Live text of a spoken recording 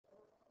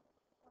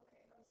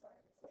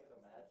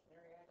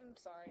I'm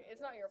sorry. It's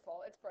not your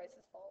fault. It's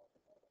Bryce's fault.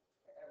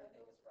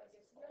 Everything is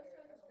Bryce's fault.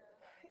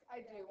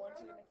 I do want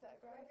you to make that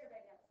graph.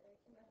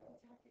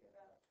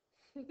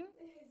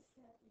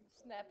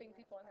 Snapping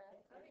people in half.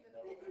 I don't even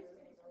know if we've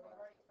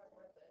already talked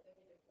about the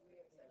negative degree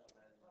of section.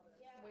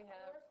 We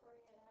have.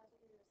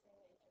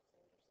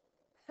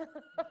 It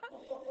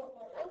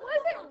It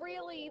wasn't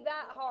really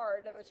that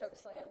hard of a choke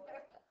slam.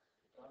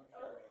 I'm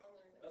sure.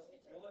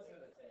 We'll listen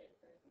to the tape.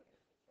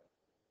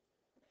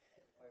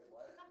 Wait,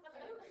 what?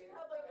 I don't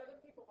have like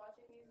other people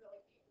watching these that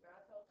like eat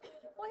math help.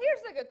 Well,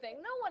 here's the good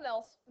thing. No one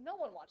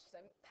watches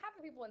them. Half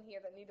the people in here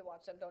that need to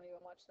watch them don't even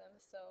watch them,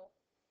 so.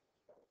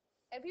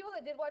 And people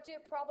that did watch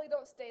it probably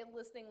don't stay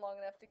listening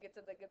long enough to get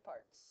to the good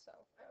parts, so.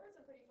 I've heard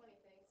some pretty funny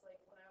things, like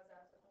when I was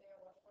asked one day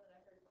I watched one and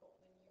I heard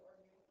Colton and you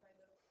arguing kind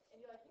of, and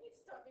you're like, you need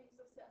to stop being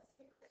so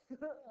sassy.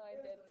 I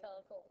did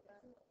tell Colton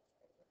that.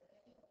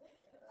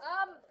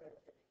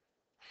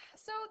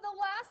 So the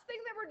last thing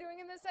that we're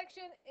doing in this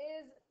section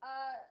is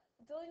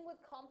dealing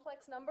with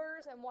complex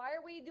numbers. And why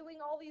are we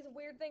doing all these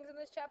weird things in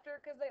this chapter?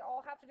 Because they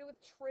all have to do with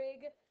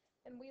trig,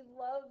 and we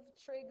love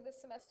trig this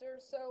semester.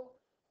 So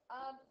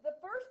the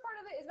first part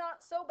of it is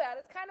not so bad.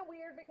 It's kind of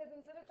weird because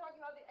instead of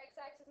talking about the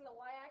x-axis and the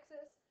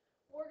y-axis,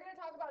 we're going to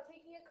talk about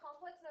taking a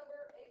complex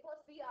number, a plus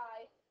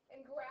bi,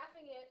 and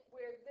graphing it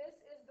where this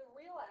is the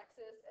real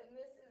axis and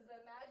this is the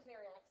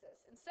imaginary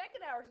axis. In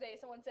second hour today,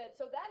 someone said,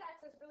 so that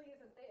axis really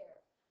isn't there.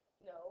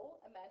 No,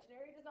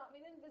 imaginary does not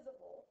mean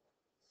invisible,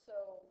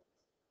 so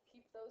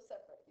keep those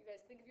separate. You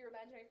guys think of your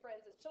imaginary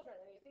friends as children,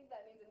 and you think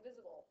that means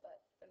invisible,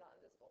 but they're not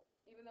invisible.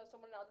 Even though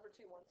someone in Algebra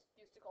 2 once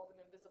used to call them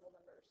invisible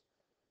numbers.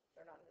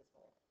 They're not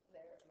invisible.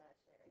 They're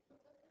imaginary.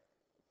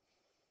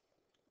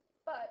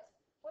 But,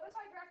 what if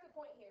I graph the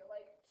point here?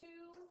 Like, 2,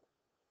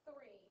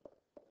 3.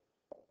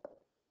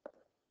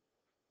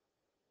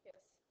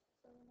 Yes?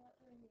 So we're not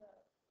doing the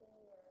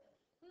polar.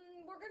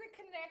 We're going to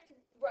connect,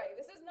 right,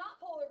 this is not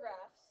polar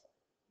graphs.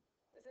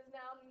 This is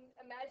now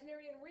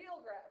imaginary and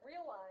real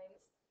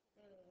lines.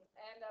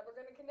 And we're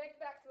going to connect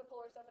back to the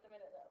polar stuff in a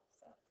minute, though.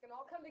 So it's going to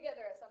all come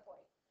together at some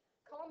point.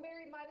 Colin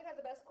Berry might have had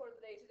the best quote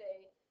of the day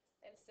today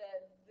and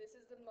said, this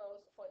is the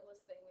most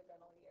pointless thing we've done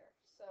all year.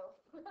 So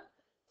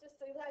just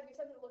to have you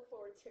something to look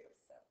forward to.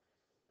 So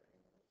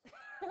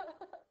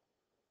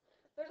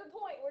there's a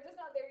point. We're just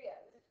not there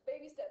yet. It's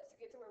baby steps to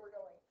get to where we're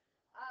going.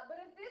 But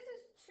if this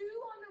is 2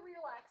 on the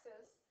real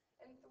axis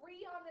and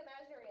 3 on the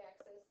imaginary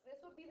axis,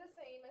 this would be the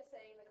same as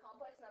saying the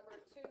complex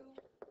number 2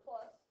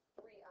 plus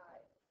 3i.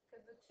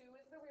 Because the 2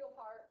 is the real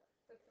part,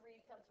 the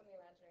 3 comes from the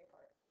imaginary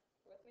part.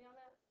 You with me on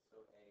that? So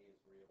A is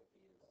real,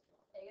 B is not.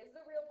 A is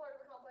the real part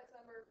of a complex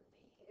number, B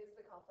is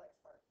the complex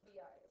part,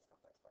 BI is the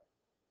complex part.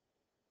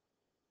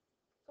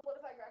 So what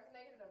if I graph a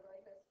negative number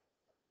like this?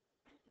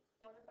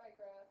 What if I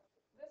graph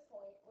this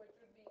point, which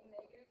would be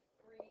negative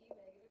 3,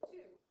 negative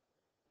 2?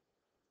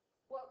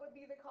 What would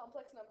be the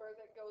complex number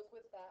that goes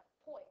with that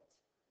point?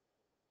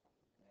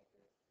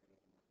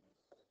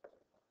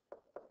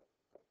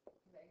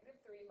 Negative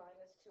 3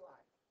 minus 2i.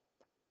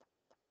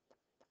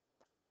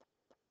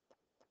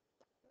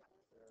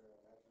 Is there an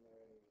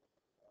imaginary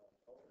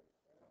polar?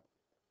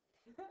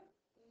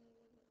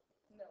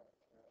 No.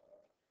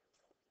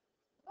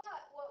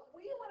 But what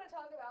we want to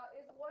talk about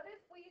is what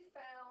if we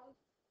found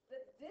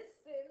the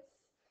distance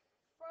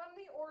from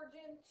the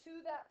origin to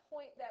that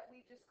point that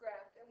we just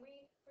graphed, and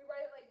we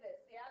write it like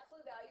this: the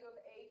absolute value of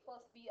a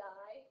plus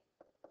bi,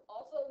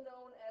 also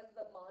known as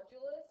the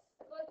modulus.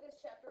 I feel like this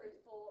chapter is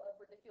full of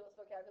ridiculous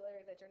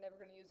vocabulary that you're never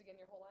going to use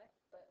again your whole life,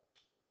 but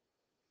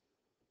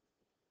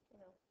you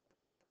know,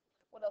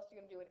 what else are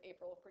you going to do in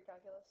April of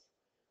precalculus?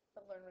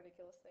 But learn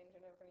ridiculous things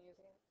you're never going to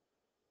use again.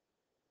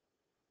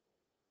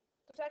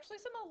 There's actually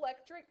some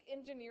electric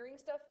engineering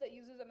stuff that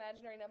uses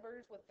imaginary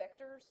numbers with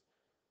vectors.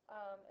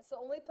 It's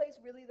the only place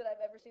really that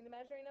I've ever seen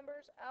imaginary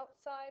numbers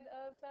outside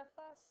of math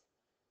class.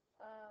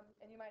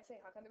 And you might say,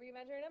 how can there be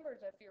imaginary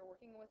numbers if you're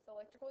working with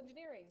electrical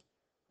engineering?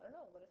 I don't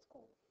know, but it's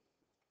cool.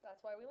 That's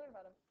why we learn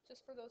about them,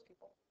 just for those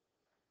people.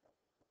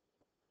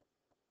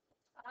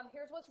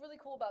 Here's what's really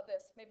cool about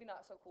this. Maybe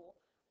not so cool,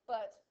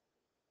 but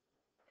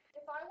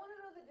if I want to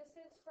know the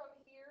distance from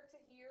here to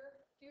here,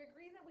 do you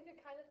agree that we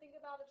could kind of think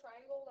about a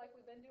triangle like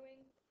we've been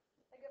doing?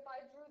 Like if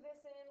I drew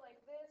this in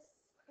like this,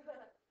 if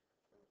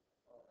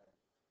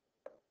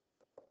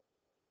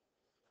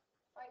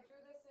I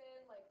drew this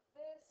in like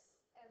this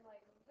and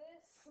like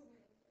this, we're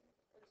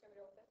just going to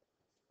go with it.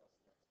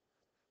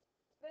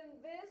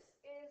 Then this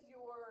is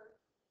your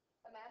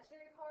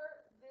imaginary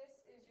part, this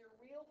is your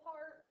real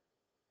part.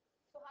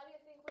 So how do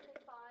you think we can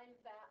find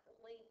that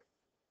length?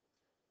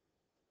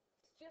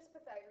 It's just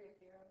Pythagorean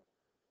theorem.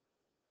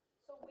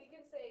 So we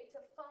can say to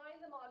find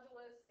the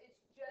modulus,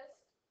 it's just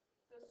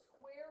the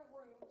square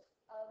root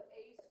of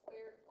a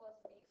squared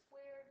plus b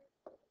squared.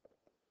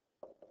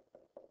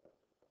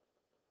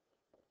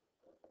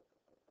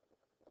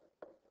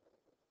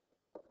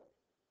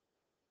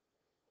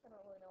 I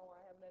don't really know why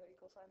I have another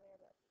equal sign there,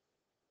 but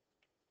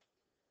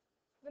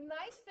the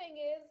nice thing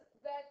is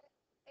that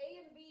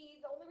a and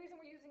b, the only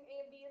reason we're using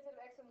a and b instead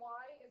of x and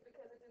y is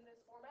because it's in this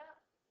format.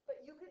 But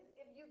you could,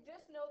 if you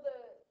just know the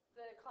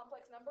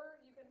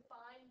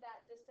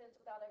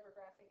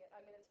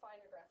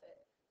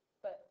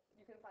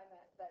can find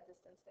that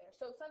distance there.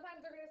 So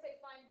sometimes they're going to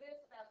say find this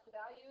with absolute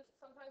values.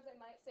 Sometimes they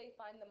might say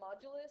find the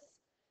modulus,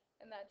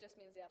 and that just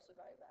means the absolute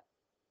value of that.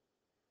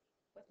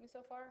 With me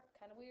so far?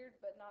 Kind of weird,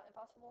 but not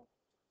impossible.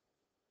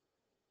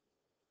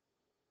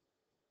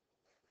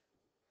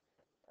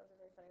 That was a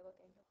very funny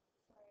look, Angel.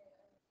 Sorry,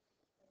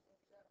 I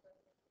think that, but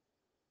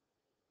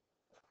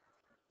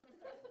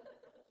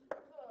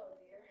Oh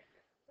dear.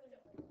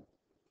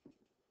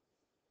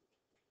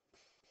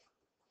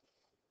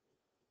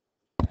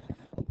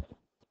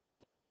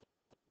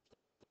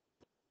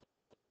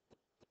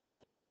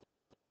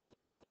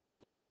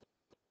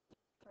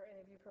 Are any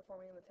of you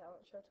performing in the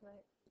talent show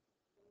tonight?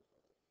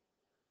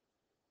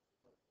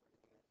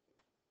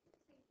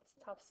 It's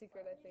top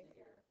secret, I think.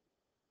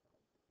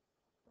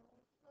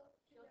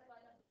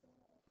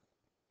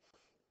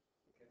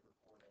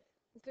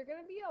 Is there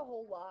going to be a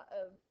whole lot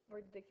of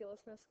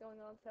ridiculousness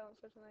going on at the talent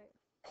show tonight?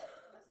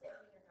 unless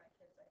they're junior high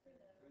kids, I think.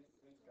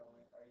 Who's going?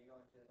 Are you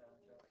going to the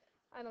talent show?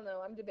 I don't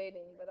know. I'm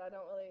debating, but I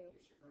don't really.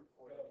 You should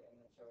record it and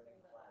then show it in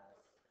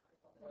class.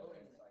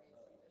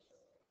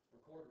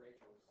 Record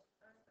Rachel's.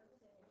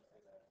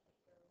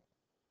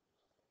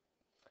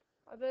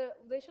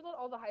 They should let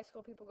all the high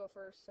school people go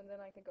first, and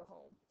then I can go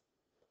home.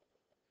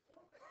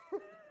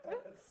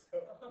 That's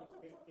so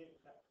weird.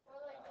 Or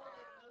like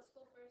middle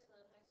school first and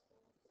then high school.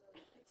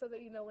 So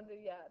that you know when to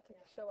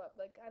show up.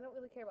 Like, I don't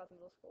really care about the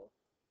middle school.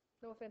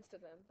 No offense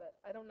to them, but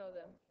I don't know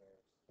them.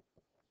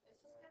 It's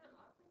just kind of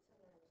awkward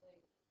sometimes.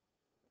 Like,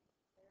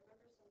 I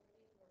remember some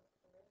pretty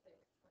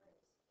horrific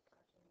times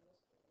watching middle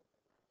school.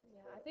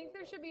 Yeah, I think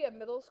there should be a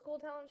middle school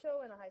talent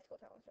show and a high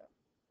school talent show.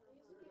 There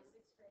used to be a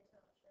sixth grade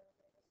talent show.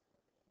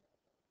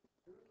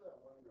 Who's that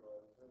one girl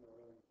that was in the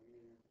really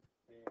weird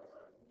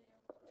dancing?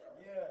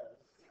 Yes.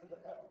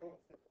 That was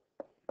it.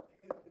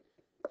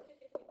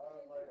 I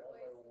was like,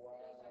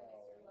 wow.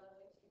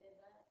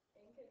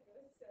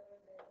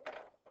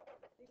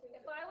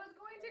 If I was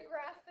going to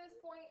graph this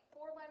point,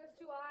 4 minus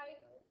 2i,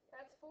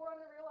 that's 4 on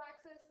the real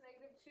axis,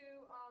 negative 2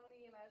 on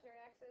the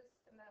imaginary axis,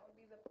 and that would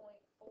be the point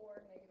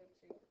 4, negative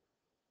 2.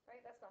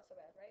 Right? That's not so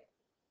bad, right?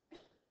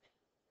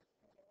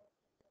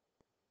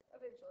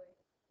 Eventually.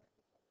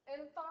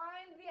 And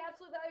find the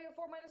absolute value of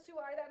 4 minus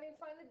 2i. That means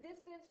find the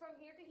distance from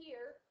here to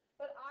here.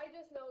 But I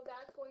just know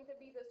that's going to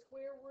be the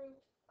square root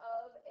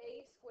of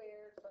a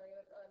squared. Sorry, I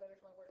better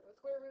my word. The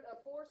square root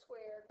of 4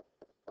 squared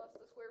plus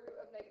the square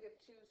root of negative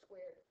 2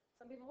 squared.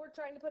 Some people were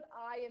trying to put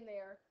I in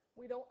there.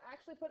 We don't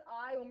actually put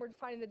I when we're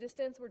finding the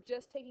distance. We're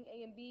just taking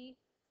A and B.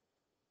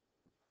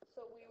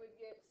 So we would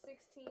get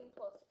 16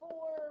 plus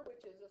 4,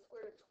 which is the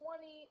square root of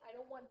 20. I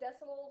don't want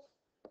decimals.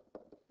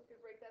 We could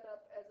break that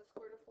up as the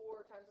square root of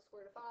 4 times the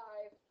square root of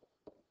 5.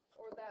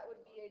 Or that would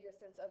be a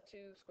distance up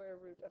to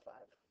square root of 5.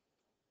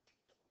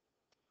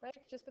 Right?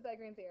 Just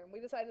Pythagorean theorem.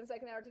 We decided in the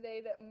second hour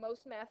today that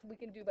most math we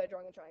can do by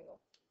drawing a triangle.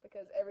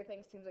 Because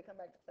everything seems to come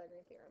back to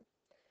Pythagorean theorem.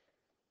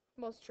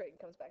 Most trig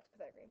comes back to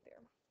Pythagorean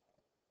theorem.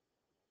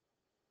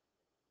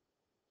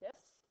 Yes?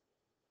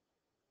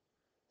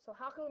 So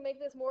how can we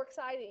make this more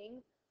exciting?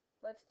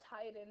 Let's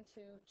tie it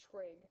into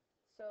trig.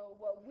 So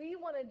what we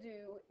want to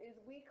do is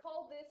we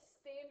call this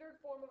standard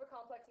form of a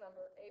complex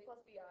number, a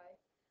plus bi.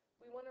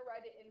 We want to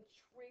write it in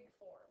trig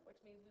form, which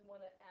means we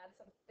want to add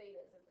some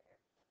thetas in there.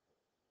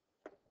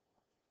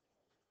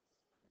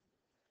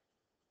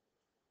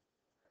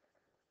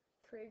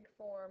 Trig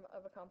form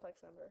of a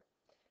complex number.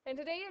 And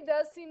today it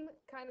does seem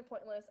kind of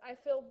pointless. I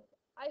feel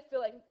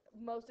like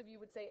most of you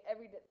would say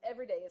every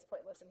day is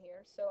pointless in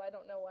here, so I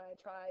don't know why I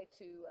try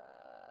to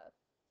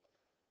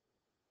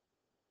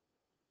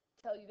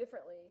tell you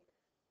differently.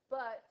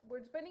 But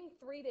we're spending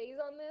 3 days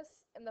on this,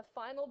 and the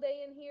final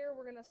day in here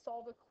we're going to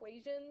solve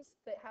equations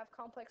that have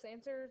complex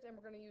answers, and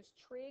we're going to use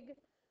trig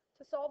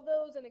to solve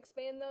those and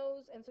expand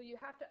those, and so you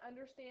have to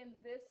understand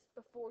this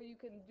before you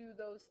can do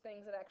those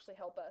things that actually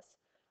help us.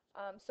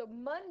 So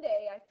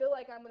Monday, I feel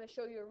like I'm going to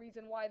show you a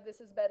reason why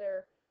this is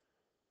better,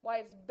 why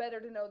it's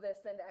better to know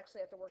this than to actually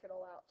have to work it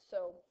all out.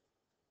 So,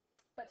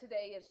 but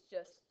today is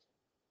just,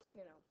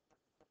 you know,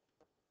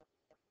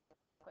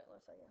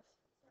 pointless, I guess.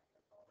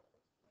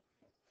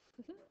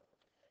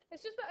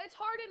 It's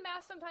hard in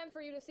math sometimes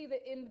for you to see the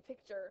end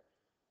picture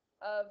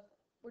of,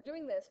 we're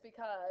doing this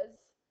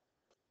because,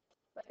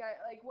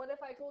 what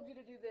if I told you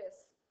to do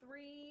this?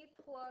 3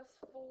 plus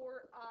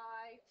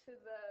 4i to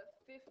the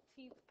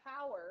 15th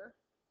power.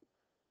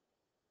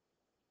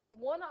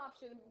 One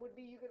option would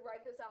be you could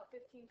write this out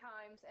 15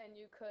 times and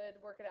you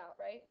could work it out,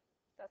 right?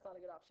 That's not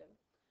a good option.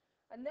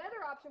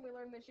 Another option we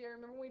learned this year,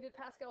 remember when we did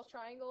Pascal's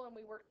triangle and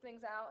we worked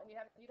things out and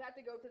you'd have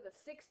to go to the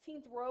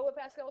 16th row of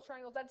Pascal's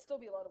triangles? That'd still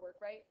be a lot of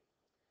work, right?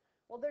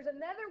 Well, there's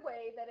another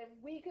way that if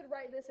we could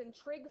write this in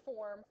trig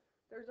form,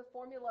 there's a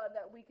formula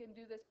that we can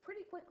do this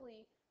pretty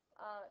quickly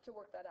to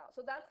work that out.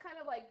 So that's kind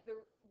of like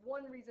the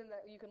one reason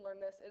that you can learn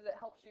this is it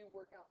helps you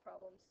work out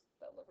problems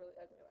that look really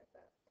ugly like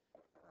that.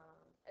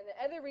 And the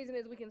other reason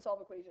is we can solve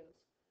equations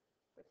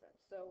with them.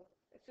 So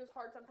it's just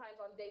hard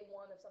sometimes on day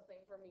one of something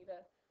for me to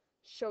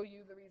show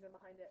you the reason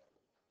behind it.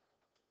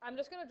 I'm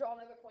just going to draw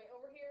another point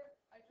over here.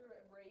 I drew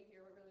a ray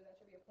here, but really that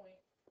should be a point.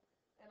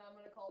 and I'm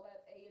going to call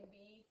that A and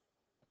B.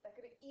 That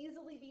could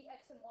easily be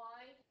X and Y.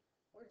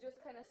 We're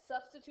just kind of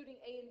substituting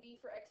A and B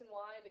for X and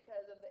Y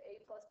because of the A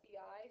plus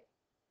BI.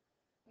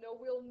 No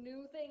real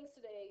new things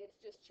today, it's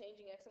just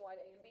changing X and Y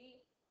to A and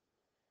B.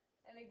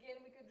 And again,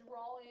 we could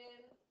draw in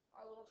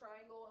our little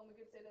triangle, and we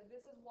could say that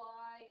this is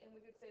Y, and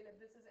we could say that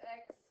this is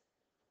X.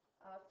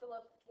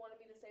 Philip wanted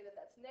me to say that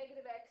that's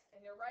negative X, and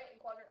you're right, in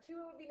quadrant 2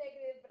 it would be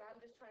negative, but I'm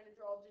just trying to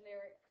draw a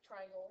generic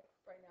triangle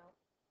right now.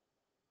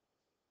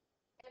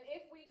 And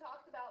if we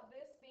talked about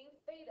this being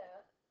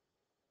theta,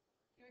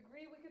 you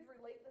agree we could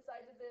relate the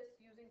sides of this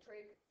using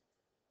trig?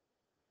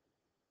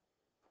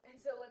 And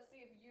so let's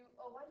see if you,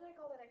 oh, why did I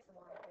call that X and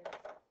Y?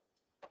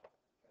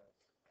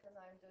 Because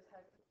I just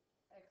had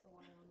X and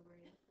Y on the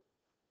brain.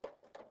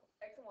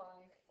 X and Y,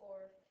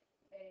 or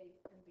A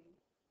and B.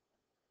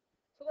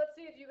 So let's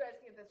see if you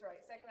guys can get this right.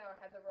 Second hour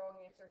had the wrong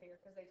answer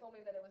here because they told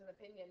me that it was an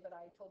opinion, but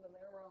I told them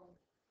they're wrong.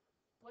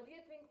 What do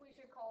you think we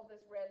should call this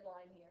red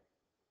line here?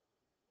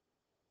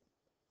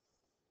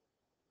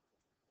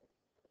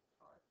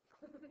 R.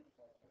 I was gonna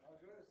say R.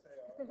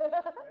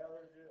 I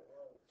legit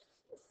was.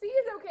 C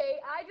is okay.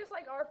 I just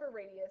like R for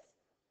radius.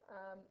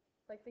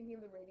 Like thinking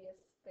of the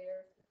radius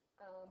there.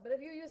 But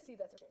if you use C,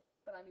 that's okay.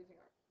 But I'm using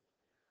R.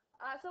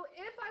 So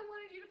if I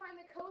wanted you to find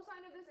the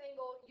cosine of this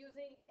angle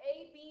using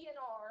A, B,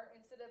 and R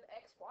instead of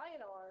X, Y,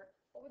 and R,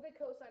 what would the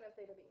cosine of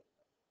theta be?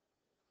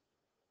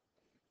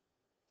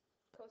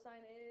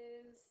 Cosine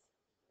is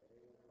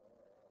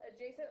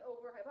adjacent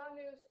over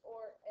hypotenuse,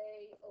 or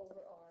A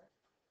over R.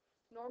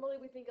 Normally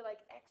we think of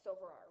like X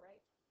over R, right?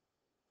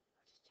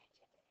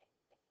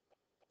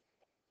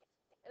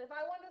 And if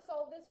I wanted to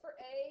solve this for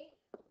A,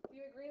 do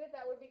you agree that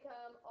that would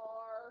become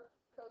R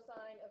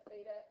cosine of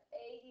theta?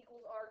 A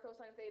equals R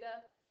cosine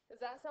theta. Does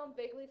that sound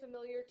vaguely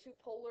familiar to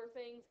polar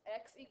things?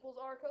 X equals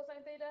R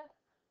cosine theta?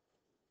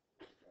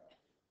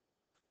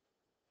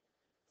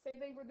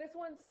 Same thing for this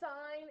one.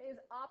 Sine is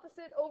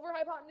opposite over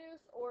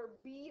hypotenuse, or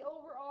B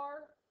over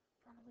R.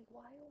 Probably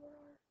Y over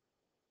R.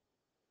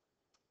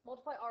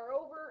 Multiply R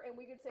over, and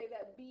we could say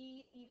that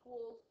B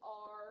equals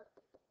R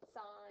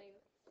sine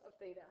of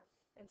theta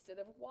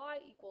instead of Y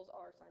equals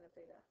R sine of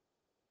theta.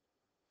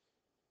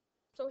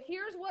 So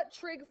here's what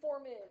trig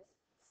form is.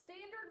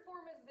 Standard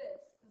form is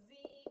this. Z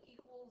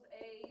equals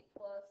A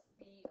plus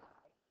BI.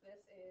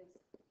 This is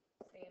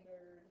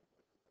standard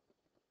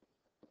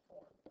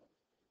form.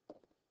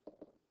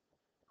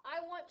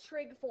 I want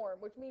trig form,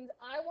 which means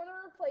I want to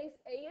replace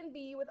A and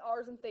B with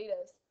R's and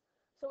thetas.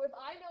 So if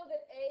I know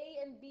that A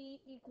and B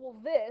equal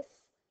this,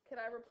 can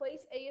I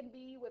replace A and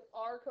B with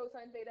R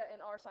cosine theta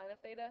and R sine of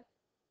theta?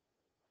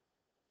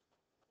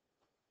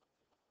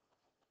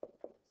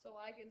 So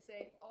I can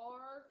say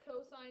R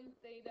cosine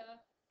theta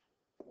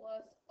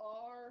plus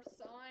R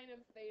sine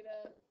of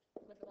theta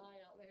with an I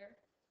out there.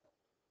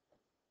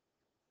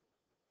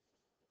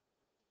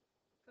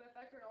 Could I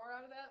factor an R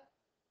out of that?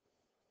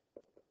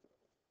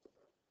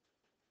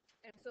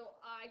 And so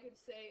I could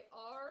say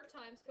R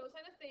times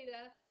cosine of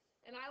theta,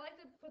 and I like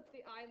to put the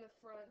I in the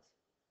front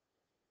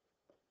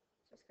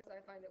just because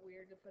I find it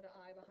weird to put an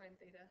I behind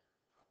theta.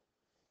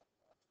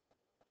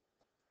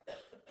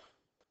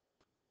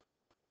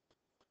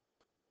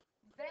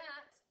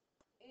 That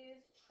is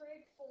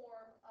trig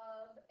form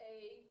of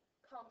a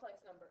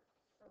complex number.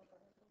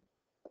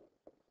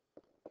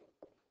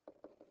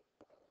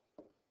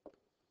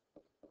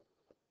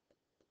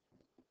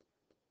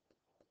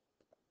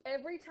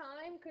 Every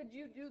time, could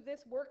you do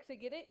this work to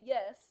get it?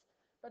 Yes.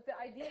 But the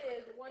idea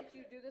is once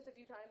you do this a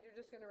few times, you're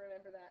just going to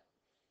remember that.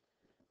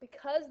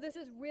 Because this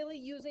is really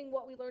using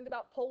what we learned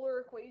about polar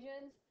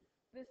equations,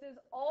 this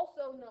is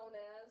also known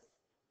as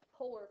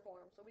polar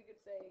form. So we could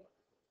say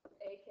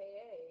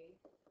AKA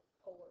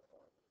polar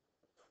form.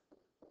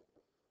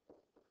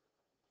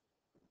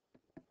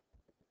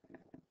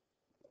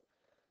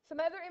 Some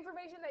other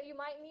information that you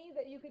might need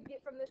that you could get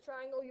from this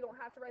triangle, you don't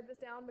have to write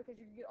this down because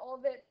you can get all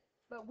of it,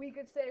 but we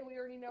could say we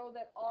already know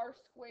that R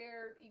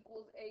squared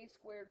equals A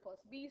squared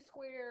plus B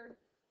squared,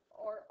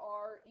 or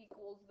R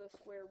equals the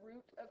square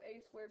root of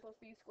A squared plus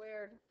B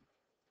squared.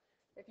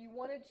 If you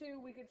wanted to,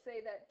 we could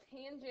say that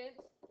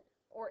tangent,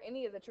 or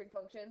any of the trig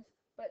functions,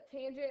 but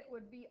tangent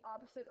would be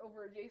opposite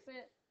over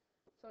adjacent.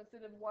 So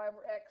instead of y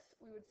over x,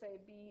 we would say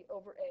b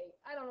over a.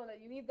 I don't know that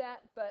you need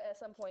that, but at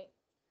some point,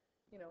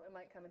 you know, it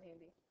might come in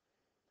handy.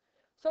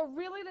 So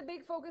really the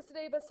big focus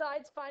today,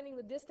 besides finding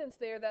the distance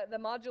there, that the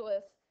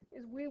modulus,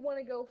 is we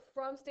want to go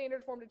from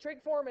standard form to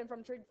trig form and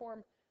from trig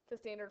form to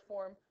standard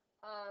form.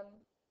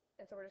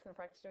 And so we're just going to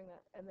practice doing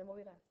that, and then we'll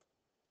be done.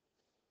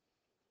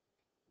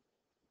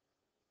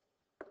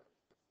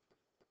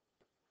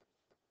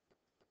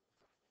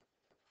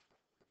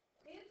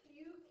 If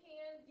you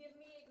can give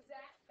me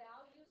exact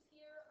values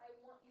here, I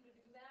want you to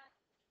do that.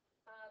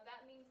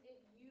 That means if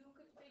you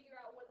could figure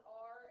out what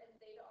R and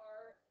theta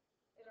are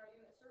in our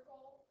unit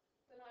circle,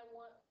 then I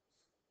want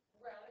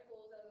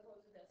radicals as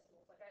opposed to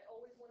decimals. Like I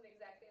always want an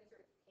exact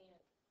answer if you can.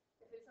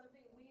 If it's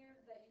something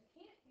weird that you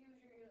can't use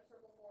your unit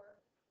circle for,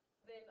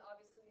 then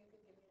obviously you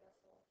can give me a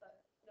decimal, but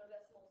no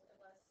decimals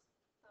unless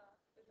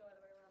there's no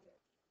other way around it.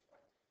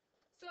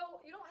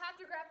 So you don't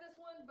have to graph this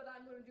one, but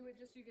I'm going to do it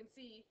just so you can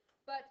see.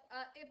 But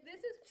if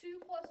this is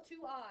 2 plus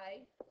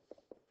 2i,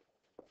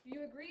 do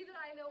you agree that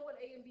I know what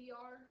a and b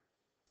are?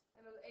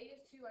 I know that a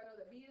is 2, I know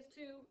that b is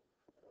 2.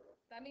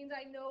 That means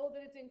I know that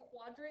it's in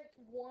quadrant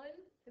 1,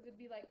 because it'd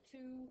be like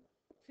 2,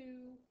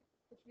 2,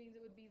 which means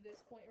it would be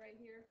this point right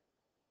here.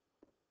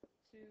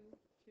 2,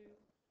 2.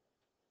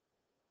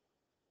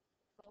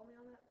 Follow me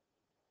on that?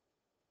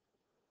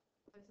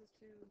 This is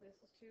 2,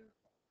 this is 2.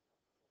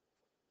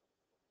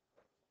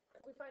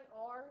 We find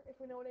r if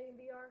we know what a and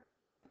b are?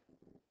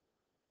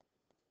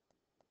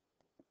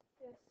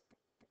 Yes.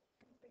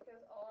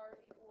 Because r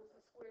equals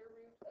the square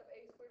root of a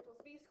squared plus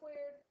b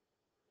squared,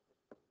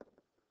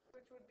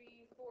 which would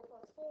be 4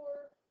 plus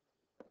 4,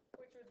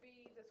 which would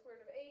be the square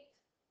root of 8,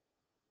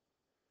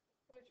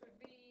 which would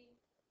be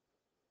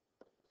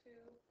 2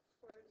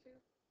 square root of 2.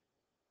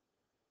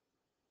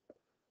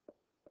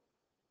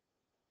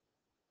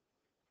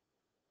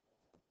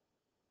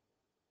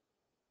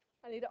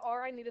 I need a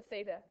r, I need a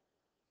theta.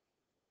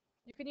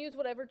 You can use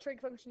whatever trig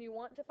function you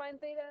want to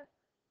find theta.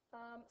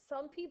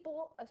 Some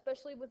people,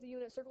 especially with the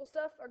unit circle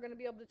stuff, are going to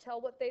be able to tell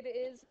what theta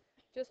is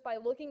just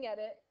by looking at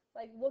it.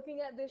 Like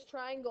looking at this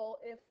triangle,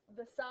 if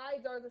the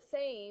sides are the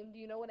same, do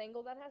you know what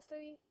angle that has to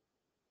be?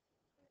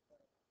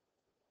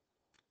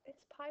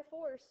 It's pi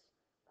force.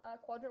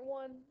 Quadrant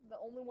 1, the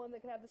only one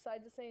that can have the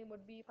sides the same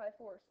would be pi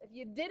force. If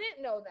you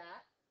didn't know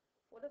that,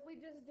 what if we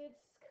just did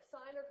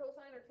sine or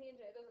cosine or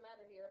tangent? It doesn't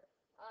matter here.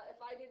 If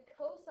I did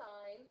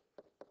cosine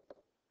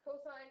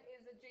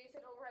is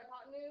adjacent over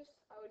hypotenuse,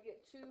 I would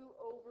get 2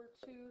 over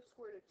 2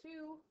 square root of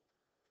 2.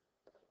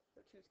 So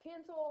 2's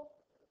cancel.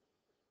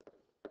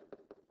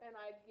 And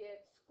I'd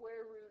get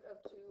square root of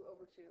 2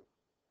 over 2.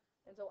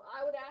 And so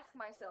I would ask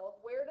myself,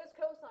 where does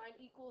cosine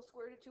equal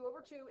square root of 2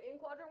 over 2 in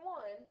quadrant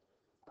 1?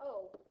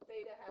 Oh,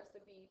 theta has to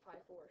be pi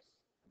force.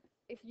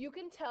 If you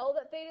can tell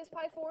that theta is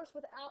pi force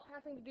without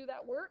having to do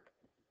that work,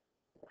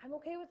 I'm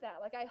okay with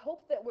that. Like, I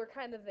hope that we're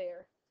kind of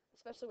there,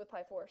 especially with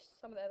pi force.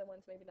 Some of the other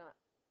ones, maybe not.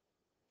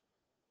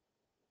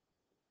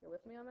 You're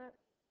with me on that?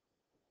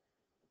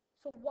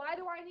 So why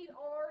do I need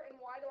r and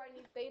why do I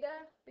need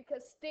theta?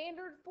 Because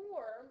standard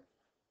form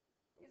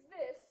is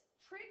this.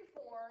 Trig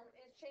form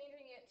is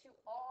changing it to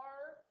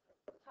r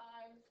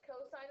times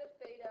cosine of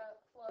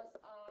theta plus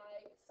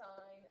I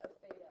sine of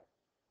theta.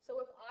 So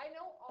if I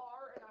know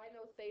r and I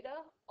know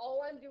theta,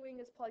 all I'm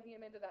doing is plugging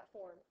them into that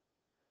form.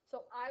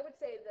 So I would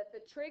say that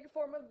the trig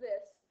form of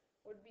this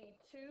would be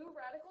 2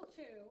 radical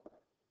 2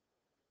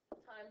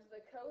 times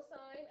the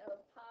cosine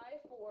of pi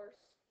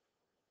force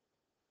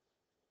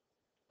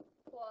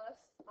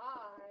plus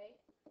I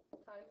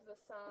times the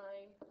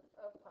sine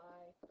of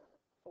pi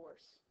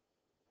force.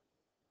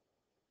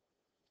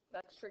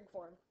 That's trig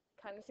form.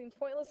 Kind of seems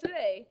pointless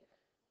today,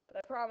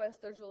 but I promise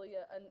there's really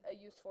a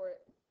use for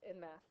it in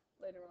math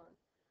later on.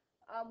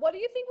 What do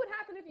you think would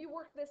happen if you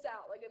worked this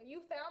out? Like if you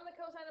found the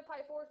cosine of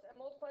pi force and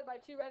multiplied by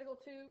 2 radical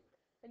 2,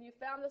 and you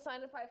found the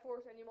sine of pi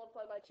force and you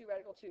multiplied by 2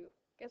 radical 2,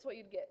 guess what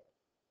you'd get?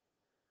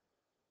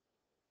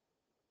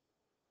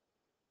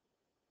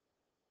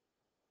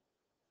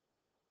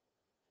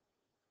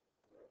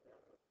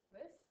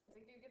 This?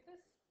 Think you get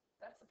this?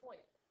 That's the point.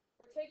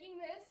 We're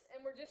taking this and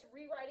we're just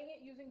rewriting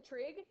it using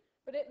trig,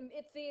 but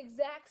it's the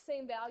exact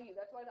same value.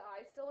 That's why the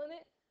i's still in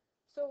it.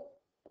 So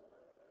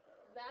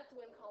that's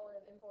when Colin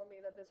informed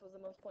me that this was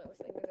the most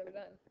pointless thing he's ever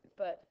done.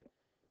 But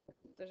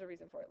there's a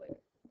reason for it later.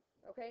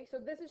 Okay,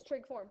 so this is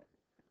trig form.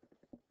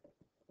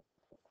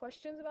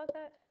 Questions about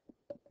that?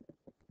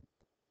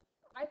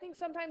 I think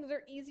sometimes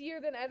they're easier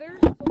than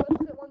others. So let's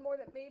look at one more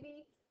that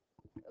maybe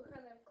it'll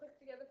kind of click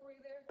together for you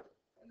there.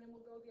 And then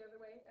we'll go the other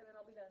way, and then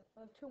I'll be done.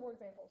 I'll have 2 more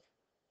examples,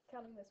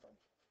 counting this one.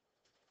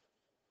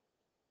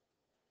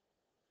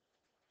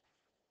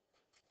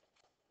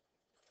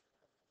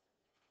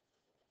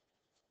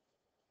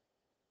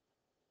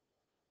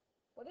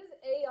 What is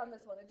a on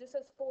this one? It just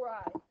says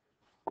 4i.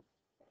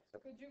 So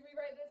could you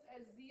rewrite this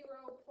as 0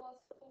 plus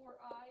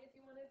 4i if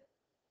you wanted?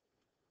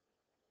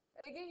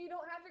 And again, you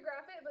don't have to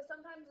graph it, but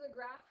sometimes the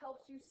graph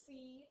helps you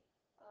see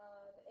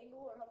the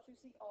angle or helps you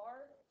see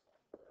r.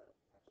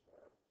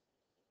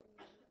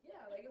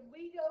 Yeah, like if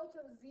we go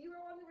to 0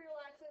 on the real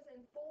axis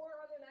and 4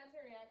 on the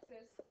imaginary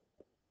axis,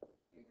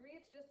 you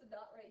agree it's just a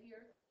dot right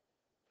here?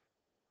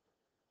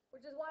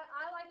 Which is why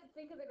I like to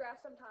think of the graph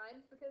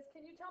sometimes, because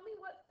can you tell me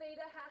what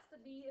theta has to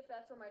be if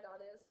that's where my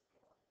dot is?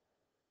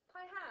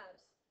 Pi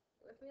halves.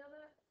 You with me on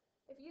that?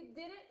 If you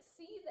didn't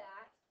see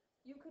that,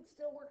 you could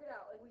still work it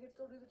out. Like we could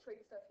still do the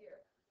trig stuff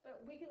here. But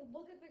we can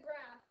look at the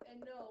graph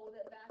and know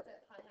that that's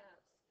at pi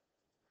halves.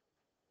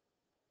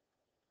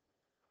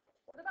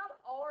 What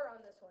about r on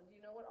this one? Do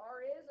you know what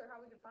r is or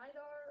how we can find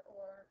r?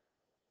 Or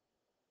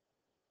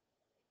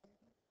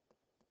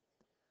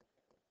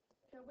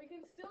we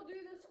can still do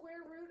the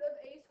square root of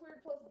a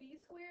squared plus b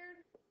squared.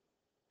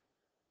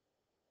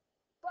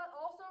 But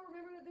also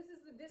remember that this is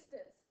the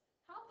distance.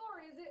 How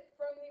far is it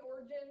from the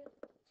origin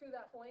to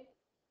that point?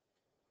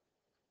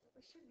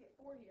 We should get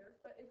 4 here,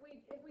 but if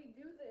we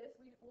do this,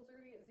 we'll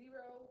still get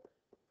 0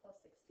 plus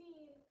 16,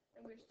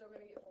 and we're still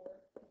going to get 4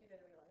 if you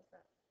didn't realize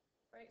that.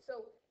 right?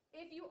 So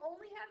if you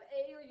only have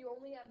A or you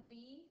only have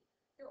B,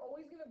 you're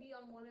always going to be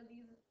on one of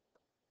these,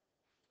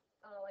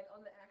 like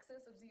on the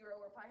axis of 0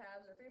 or pi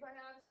halves or 3 pi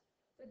halves.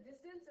 The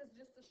distance is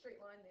just a straight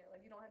line there.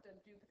 Like you don't have to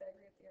do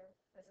Pythagorean theorem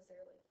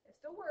necessarily. It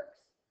still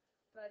works,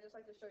 but I just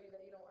like to show you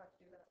that you don't have to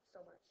do that so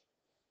much.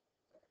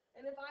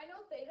 And if I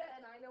know theta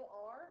and I know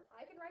r,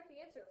 I can write the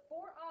answer.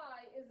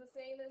 4I is the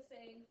same as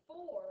saying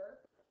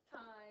 4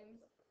 times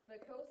the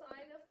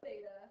cosine of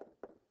theta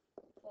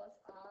plus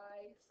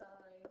I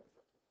sine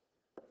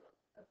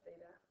of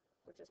theta,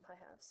 which is pi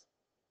halves.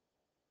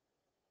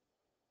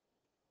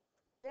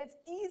 It's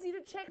easy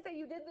to check that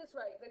you did this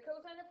right. The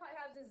cosine of pi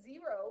halves is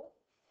 0.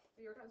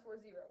 0 times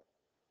 4 is 0.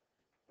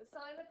 The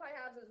sine of pi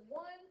halves is 1.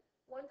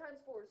 1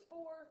 times 4 is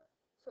 4.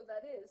 So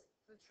that is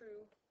the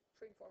true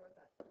trig form of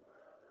that.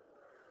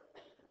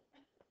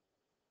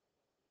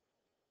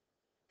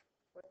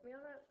 With me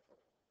on that?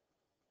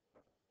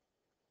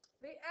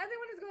 The other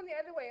one is going the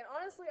other way, and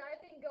honestly, I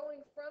think going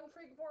from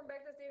trig form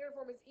back to standard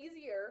form is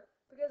easier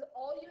because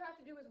all you have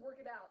to do is work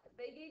it out. If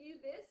they gave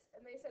you this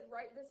and they said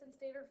write this in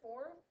standard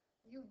form,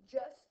 you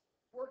just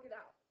work it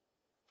out.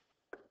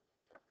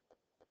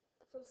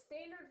 So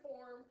standard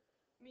form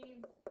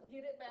means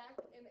get it back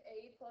in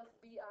A plus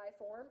BI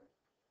form.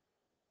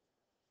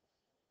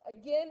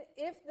 Again,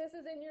 if this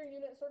is in your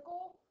unit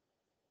circle,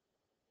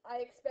 I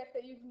expect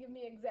that you can give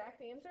me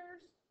exact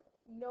answers,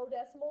 no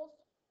decimals.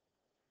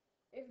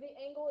 If the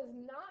angle is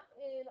not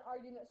in our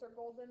unit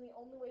circle, then the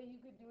only way you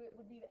could do it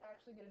would be to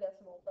actually get a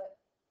decimal, but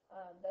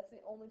that's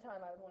the only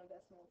time I would want a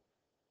decimal.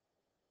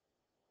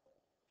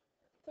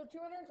 So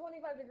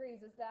 225 degrees,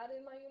 is that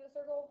in my unit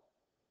circle?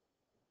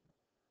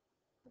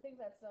 I think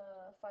that's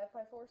 5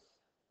 pi fourths,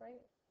 right?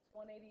 It's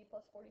 180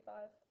 plus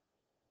 45.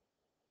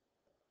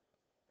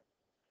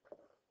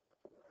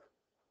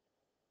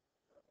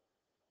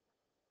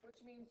 Which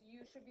means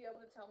you should be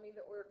able to tell me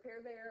the ordered pair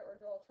there or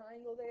draw a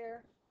triangle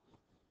there.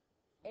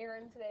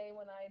 Aaron today,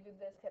 when I did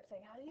this, kept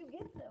saying, how do you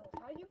get those?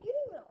 How are you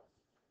getting those?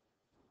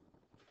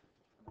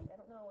 I'm like, I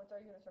don't know. It's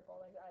our unit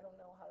circle. Like, I don't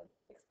know how to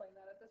explain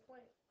that at this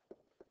point.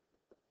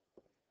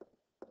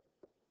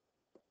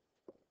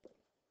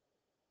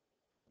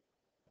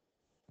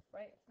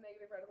 Right? It's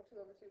negative radical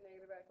 2 over 2,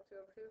 negative radical 2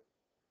 over 2.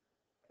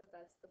 Because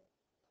that's the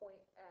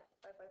point at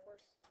 5 pi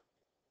fourths.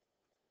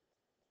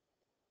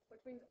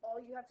 Which means all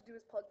you have to do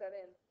is plug that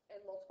in and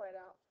multiply it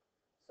out.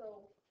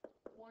 So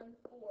 1/4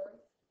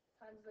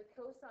 times the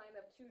cosine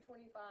of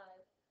 225.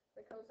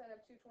 The cosine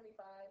of 225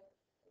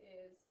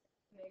 is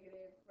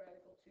negative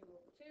radical 2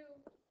 over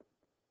 2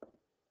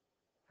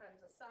 times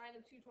the sine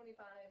of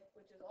 225,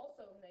 which is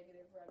also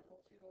negative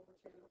radical 2 over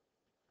 2.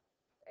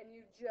 And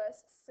you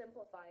just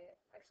simplify it.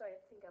 Actually,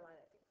 I think I might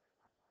have.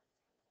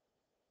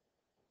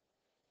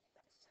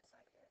 That's just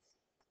like this.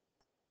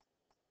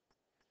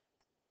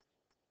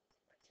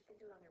 But you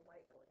can do it on your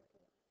whiteboard.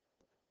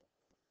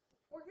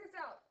 Work this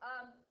out.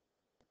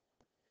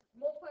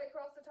 Multiply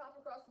across the top,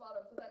 across the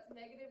bottom. So that's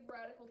negative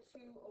radical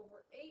 2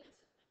 over 8.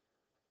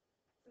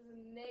 This is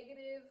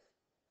negative,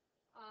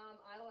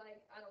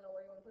 I don't know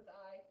where you want to put the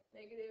I.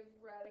 Negative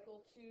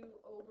radical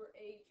 2 over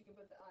 8. You can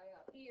put the I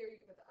out here. You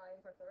can put the I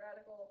in front of the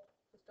radical.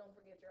 Just don't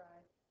forget your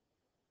I.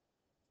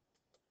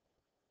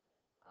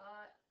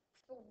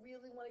 People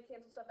really want to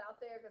cancel stuff out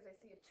there because they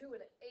see a 2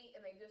 and an 8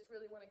 and they just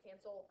really want to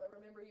cancel. But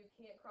remember, you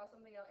can't cross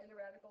something out in the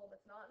radical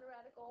that's not in the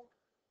radical.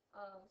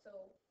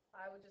 So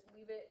I would just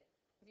leave it.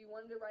 If you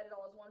wanted to write it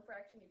all as one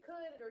fraction, you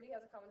could. It already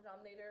has a common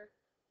denominator.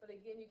 But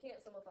again, you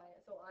can't simplify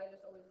it. So I just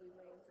always leave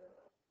my answer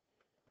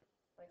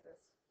like this.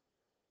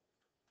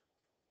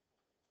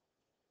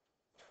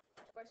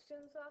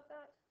 Questions about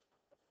that?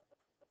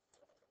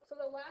 So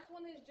the last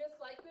one is just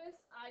like this.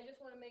 I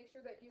just want to make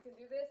sure that you can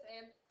do this.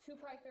 And 2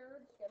 pi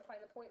thirds, you got to find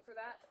the point for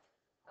that.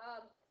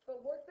 But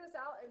work this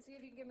out and see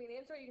if you can give me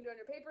an answer. You can do it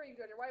on your paper, you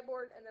can do it on your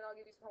whiteboard, and then I'll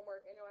give you some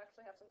homework, and you'll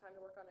actually have some time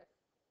to work on it.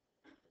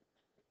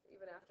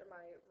 Even after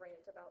my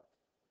rant about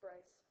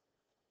Bryce.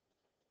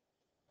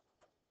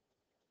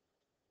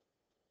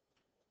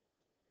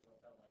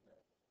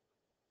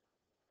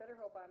 Better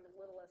hope I'm a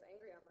little less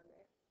angry on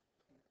Monday.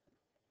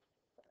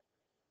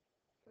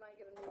 You might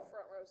get a new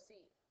front row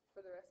seat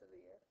for the rest of the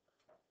year.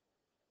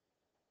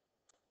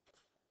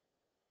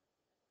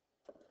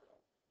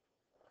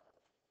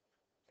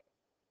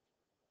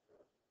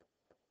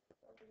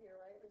 Over here,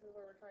 right? This is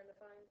where we're trying to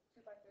find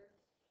 2 pi thirds.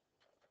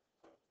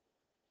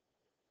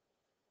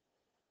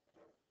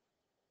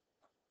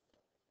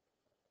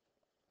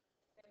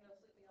 And no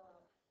sleeping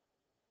allowed.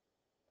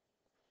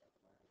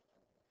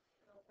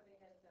 No putting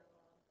heads down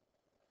allowed.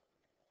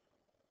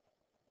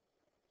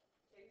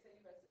 Jake said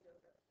you guys should do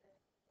it.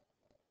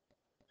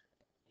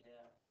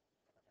 Yeah.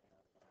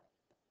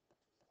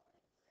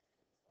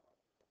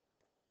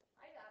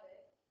 I got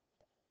it.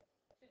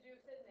 Should you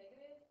have said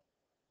negative?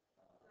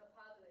 No,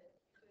 positive.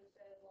 You should have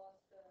said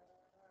lost I don't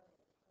like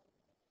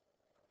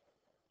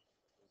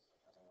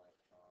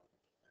Sean.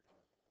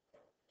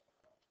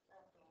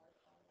 lost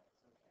knowledge.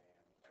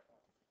 It's okay.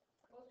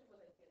 Most people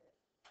didn't get it.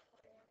 I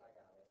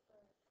got it.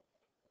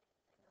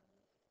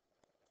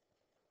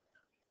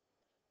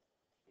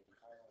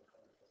 I don't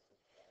think this is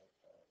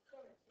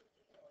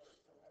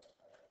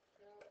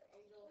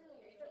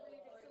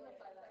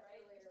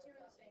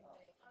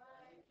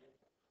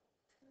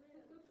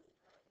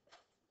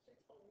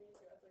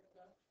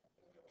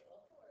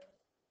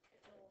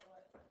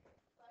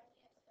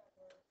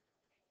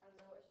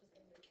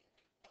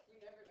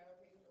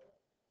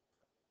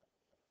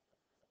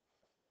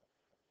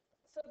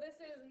So this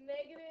is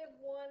negative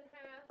 1/2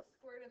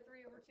 square root of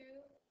 3 over 2,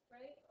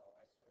 right? Oh,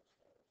 I switched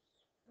those.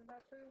 Is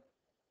that true?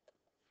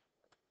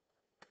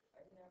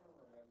 I never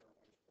remember which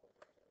book it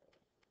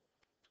is.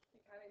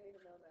 You kind of need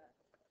to know that.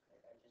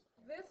 I just.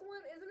 This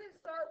one, isn't it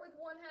start with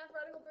 1/2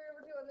 radical 3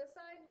 over 2 on this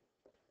side?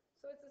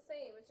 So it's the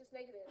same, it's just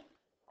negative.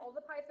 All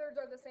the pi thirds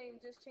are the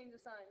same, just change the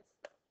signs.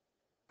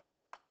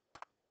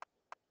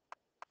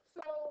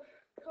 So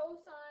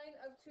cosine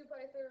of 2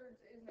 pi thirds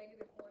is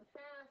negative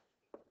 1/2.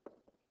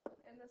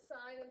 And the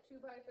sine of 2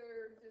 pi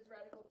thirds is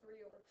radical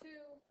 3 over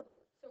 2.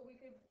 So we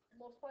could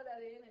multiply that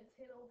in, and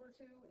 10 over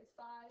 2 is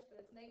 5, but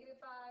it's negative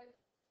 5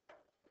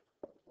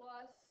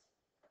 plus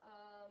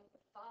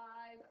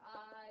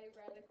 5I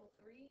radical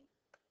 3.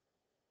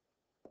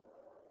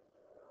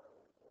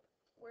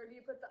 Where do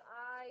you put the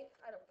I?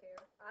 I don't care.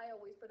 I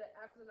always put it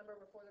after the number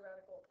before the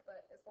radical,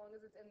 but as long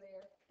as it's in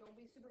there. Don't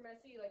be super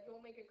messy, like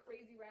don't make a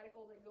crazy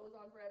radical that goes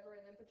on forever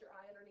and then put your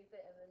I underneath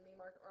it and then me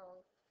mark it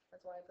wrong.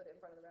 That's why I put it in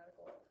front of the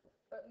radical.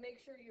 But make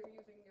sure you're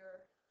using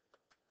your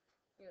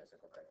unit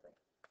circle correctly.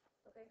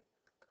 Okay?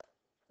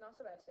 Not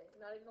so bad today.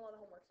 Not even a lot of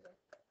homework today.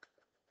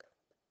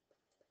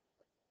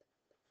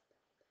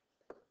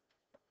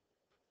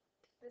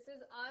 This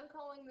is, I'm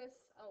calling this,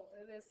 oh,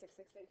 it is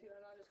 6-6 day 2.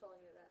 I'm not just calling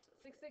it that.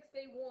 6-6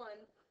 day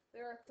 1.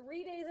 There are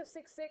 3 days of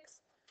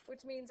 6-6,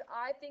 which means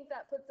I think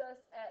that puts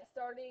us at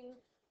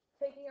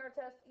taking our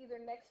test either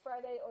next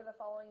Friday or the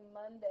following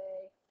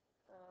Monday.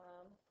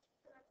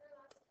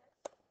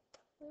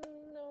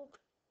 No.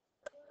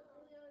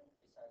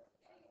 Besides the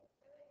final.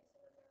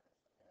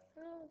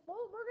 No. Well,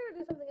 we're going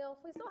to do something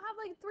else. We still have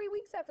like 3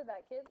 weeks after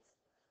that, kids.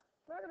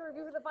 We're not going to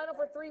review for the final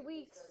for 3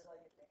 weeks.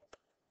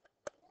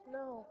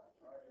 No.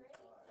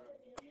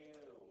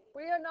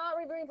 We are not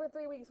reviewing for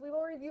 3 weeks. We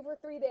will review for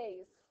 3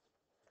 days.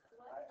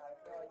 I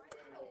feel like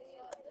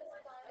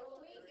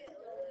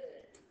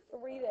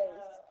 3 days.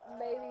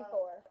 Maybe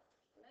 4.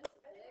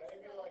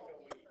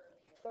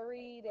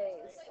 3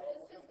 days.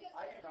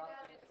 I do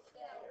not think it's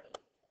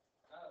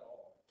not at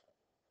all.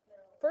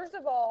 First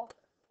of all,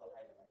 The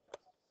height of my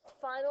chest.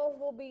 finals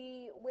will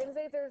be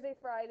Wednesday, Thursday,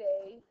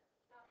 Friday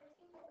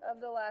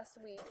of the last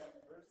week. How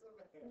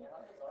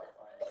does our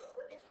final?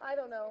 I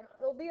don't know.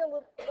 There'll be a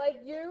little, like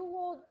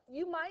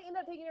you might end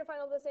up taking your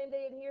final the same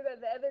day in here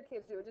that the other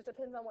kids do. It just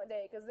depends on what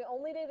day. Because the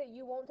only day that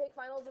you won't take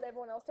finals that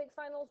everyone else takes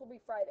finals will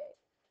be Friday.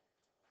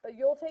 But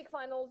you'll take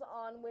finals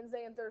on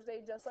Wednesday and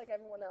Thursday just like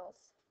everyone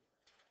else.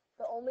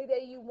 The only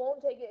day you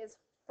won't take it is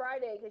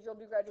Friday because you'll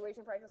do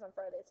graduation practice on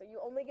Friday. So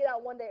you only get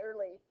out 1 day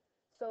early.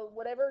 So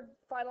whatever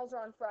finals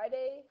are on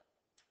Friday,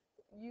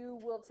 you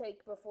will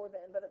take before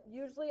then. But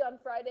usually on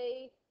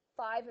Friday,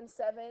 5 and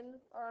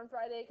 7 are on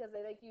Friday because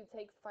they make you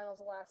take finals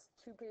the last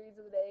 2 periods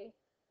of the day,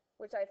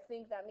 which I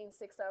think that means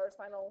 6 hours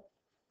final.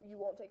 You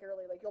won't take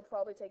early. Like you'll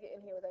probably take it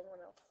in here with everyone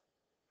else.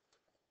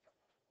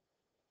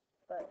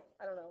 But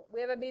I don't know. We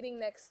have a meeting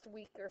next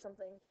week or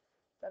something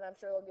that I'm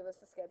sure will give us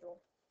the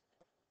schedule.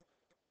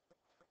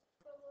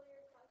 So will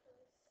your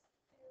calculus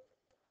do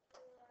the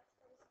last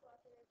high school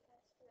after your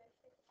test? Do they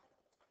take a final?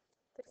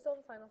 They still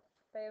have a final.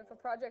 They have a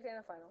project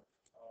and a final.